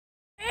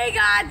Hey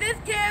guys, this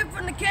kid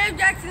from the Kaleb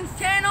Jackson's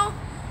channel,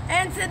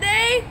 and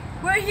today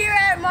we're here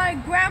at my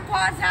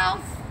grandpa's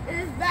house in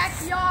his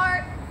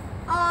backyard.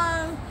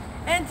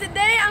 And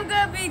today I'm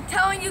gonna be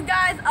telling you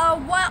guys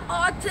what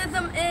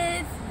autism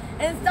is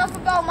and stuff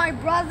about my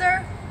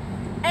brother.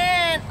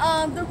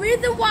 And the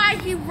reason why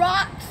he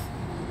rocks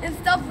and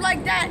stuff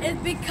like that is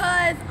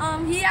because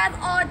he has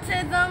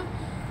autism,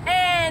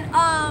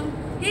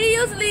 and he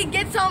usually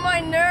gets on my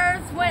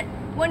nerves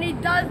when he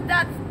does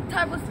that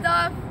type of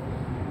stuff.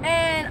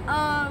 And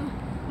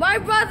my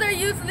brother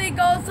usually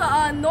goes to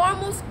a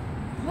normal school.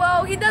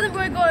 Well, he doesn't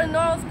really go to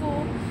normal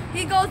school.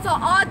 He goes to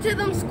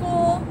autism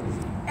school,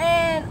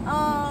 and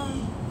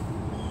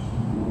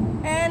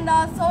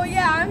so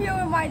yeah, I'm here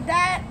with my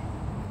dad.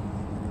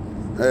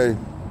 Hey.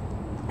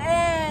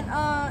 And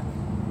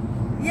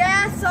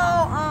yeah,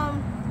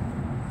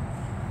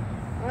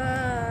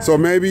 so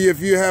maybe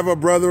if you have a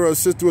brother or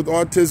sister with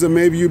autism,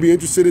 maybe you'd be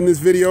interested in this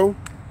video.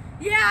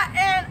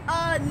 Yeah,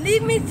 and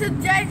leave me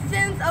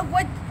suggestions of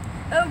what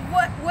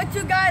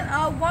you guys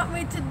want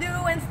me to do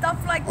and stuff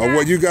like that. Or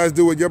what you guys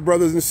do with your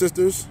brothers and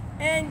sisters.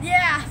 And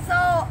yeah, so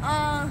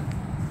I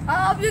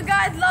hope you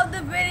guys love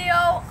the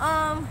video.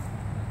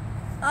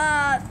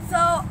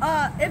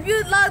 If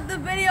you love the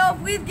video,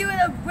 please give it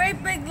a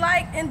great big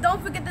like, and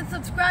don't forget to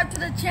subscribe to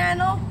the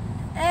channel.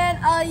 And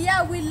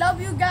yeah, we love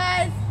you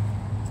guys.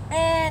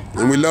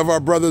 And we love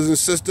our brothers and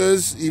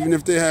sisters, even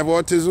if they have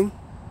autism.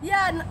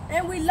 Yeah,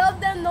 and we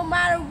love them no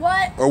matter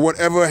what. Or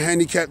whatever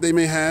handicap they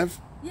may have.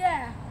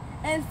 Yeah,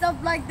 and stuff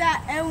like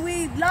that. And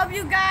we love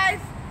you guys,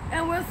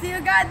 and we'll see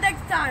you guys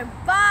next time.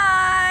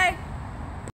 Bye!